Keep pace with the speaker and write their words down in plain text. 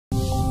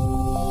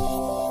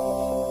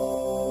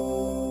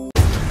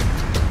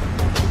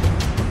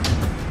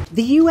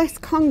The US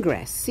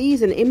Congress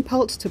sees an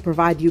impulse to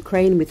provide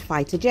Ukraine with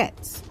fighter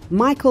jets.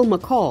 Michael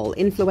McCaul,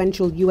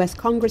 influential US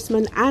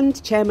congressman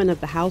and chairman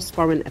of the House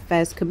Foreign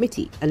Affairs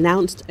Committee,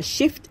 announced a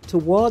shift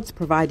towards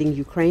providing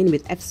Ukraine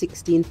with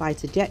F-16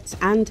 fighter jets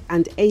and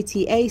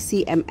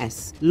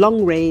ATACMS,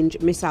 long-range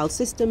missile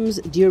systems,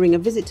 during a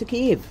visit to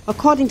Kyiv.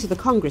 According to the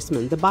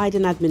congressman, the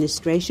Biden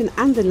administration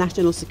and the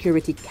National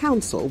Security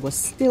Council were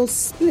still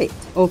split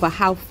over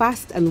how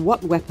fast and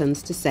what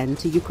weapons to send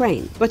to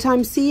Ukraine. But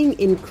I'm seeing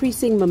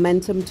increasing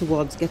momentum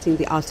towards getting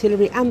the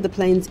artillery and the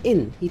planes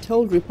in, he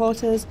told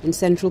reporters in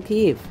central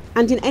Kyiv.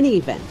 And in any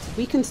event,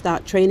 we can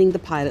start training the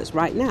pilots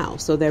right now,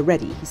 so they're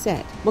ready, he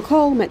said.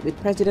 McCaul met with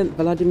President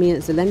Volodymyr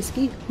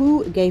Zelenski,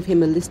 who gave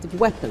him a list of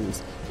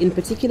weapons, in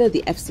particular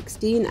the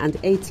F-16 and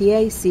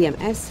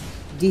ATACMS,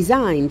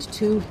 designed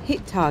to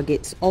hit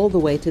targets all the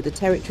way to the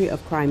territory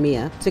of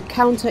Crimea to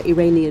counter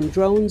Iranian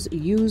drones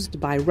used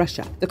by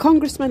Russia. The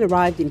congressman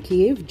arrived in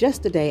Kyiv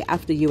just a day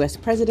after US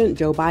President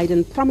Joe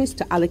Biden promised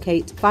to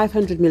allocate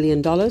 $500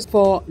 million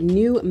for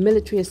new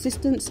military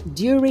assistance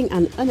during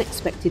an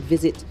unexpected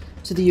visit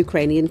to the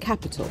Ukrainian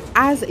capital.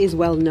 As is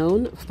well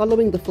known,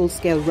 following the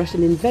full-scale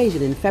Russian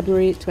invasion in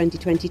February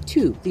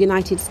 2022, the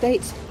United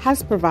States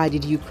has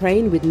provided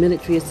Ukraine with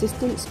military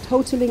assistance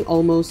totaling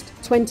almost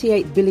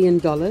 $28 billion,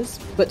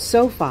 but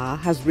so far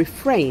has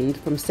refrained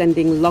from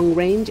sending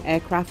long-range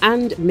aircraft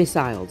and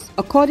missiles.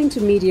 According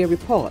to media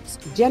reports,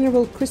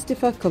 General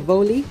Christopher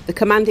Cavoli, the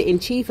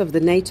commander-in-chief of the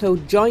NATO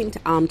Joint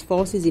Armed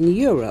Forces in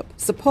Europe,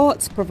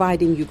 supports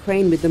providing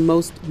Ukraine with the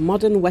most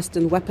modern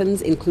Western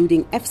weapons,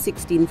 including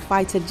F-16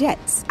 fighter jets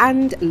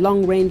and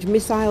long-range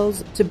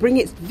missiles, to bring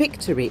its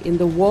victory in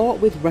the war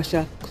with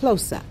Russia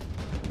closer.